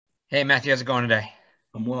Hey, Matthew, how's it going today?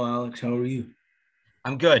 I'm well, Alex. How are you?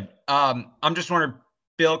 I'm good. I'm just wondering,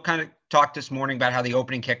 Bill kind of talked this morning about how the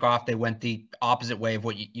opening kickoff, they went the opposite way of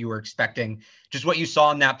what you were expecting. Just what you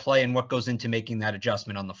saw in that play and what goes into making that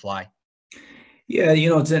adjustment on the fly. Yeah,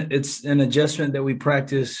 it's an adjustment that we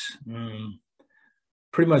practice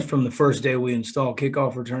pretty much from the first day we install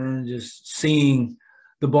kickoff return. Just seeing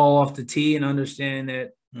the ball off the tee and understanding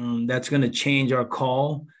that that's going to change our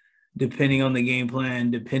call depending on the game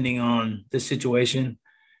plan, depending on the situation.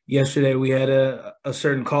 Yesterday we had a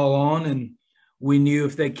certain call on, and we knew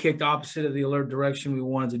if they kicked opposite of the alert direction, we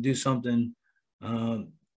wanted to do something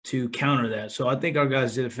um, to counter that. So I think our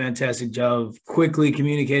guys did a fantastic job of quickly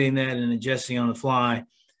communicating that and adjusting on the fly.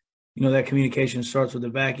 That communication starts with the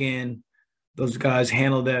back end. Those guys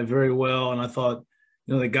handled that very well. And I thought,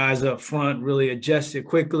 the guys up front really adjusted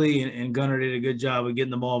quickly, and Gunnar did a good job of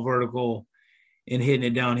getting the ball vertical and hitting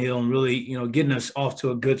it downhill and really, getting us off to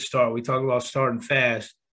a good start. We talk about starting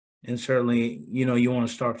fast, and certainly, you want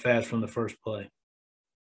to start fast from the first play.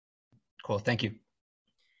 Cool. Thank you.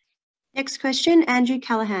 Next question, Andrew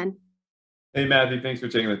Callahan. Hey, Matthew, thanks for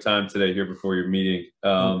taking the time today here before your meeting.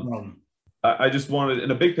 No problem. I just wanted, in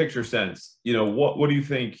a big picture sense, what do you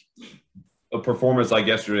think a performance like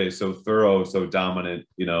yesterday, so thorough, so dominant,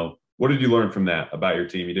 what did you learn from that about your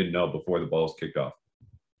team you didn't know before the balls kicked off?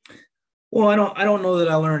 Well, I don't know that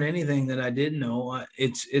I learned anything that I didn't know.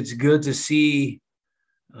 It's good to see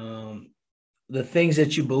the things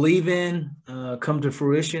that you believe in come to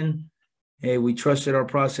fruition. Hey, we trusted our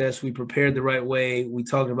process. We prepared the right way. We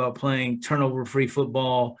talked about playing turnover-free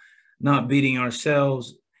football, not beating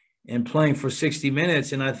ourselves, and playing for 60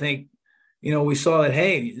 minutes. And I think, we saw that,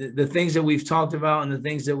 hey, the things that we've talked about and the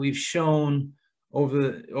things that we've shown over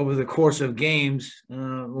the course of games,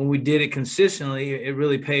 when we did it consistently, it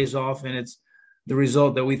really pays off, and it's the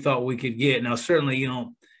result that we thought we could get. Now, certainly, you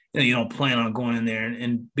don't plan on going in there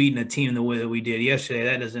and beating a team the way that we did yesterday.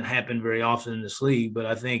 That doesn't happen very often in this league, but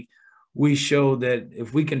I think we showed that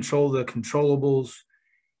if we control the controllables,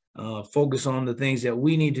 focus on the things that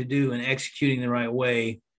we need to do and executing the right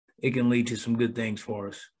way, it can lead to some good things for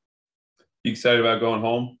us. You excited about going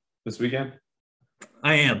home this weekend?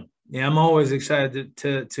 I am. Yeah, I'm always excited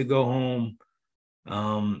to go home.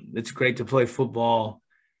 It's great to play football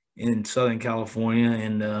in Southern California,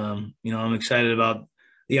 and I'm excited about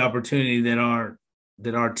the opportunity that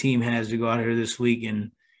our team has to go out here this week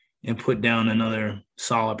and put down another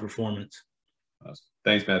solid performance. Awesome.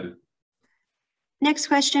 Thanks, Matthew. Next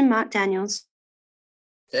question, Mark Daniels.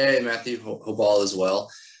 Hey, Matthew. Hope all is well.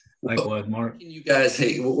 Likewise, Mark.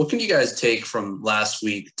 What can you guys take from last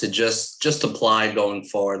week to just apply going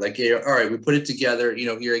forward? Like, yeah, all right, we put it together,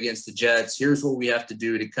 here against the Jets. Here's what we have to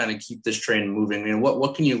do to kind of keep this train moving. I mean,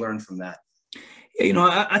 what can you learn from that?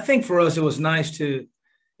 Yeah, I think for us, it was nice to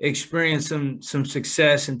experience some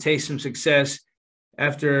success and taste some success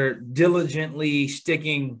after diligently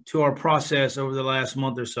sticking to our process over the last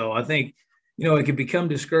month or so. I think, it can become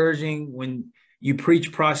discouraging when you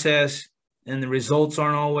preach process and the results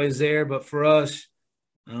aren't always there. But for us,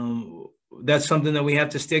 that's something that we have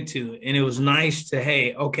to stick to. And it was nice to,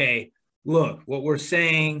 hey, okay, look, what we're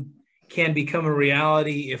saying can become a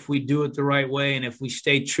reality if we do it the right way and if we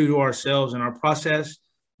stay true to ourselves and our process.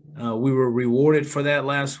 We were rewarded for that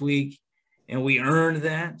last week, and we earned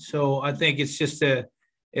that. So I think it's just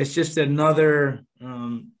another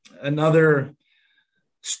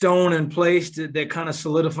stone in place that kind of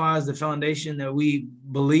solidifies the foundation that we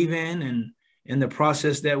believe in and the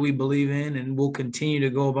process that we believe in, and we'll continue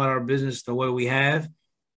to go about our business the way we have,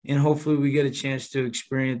 and hopefully we get a chance to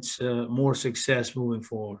experience more success moving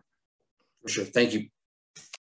forward. For sure. Thank you.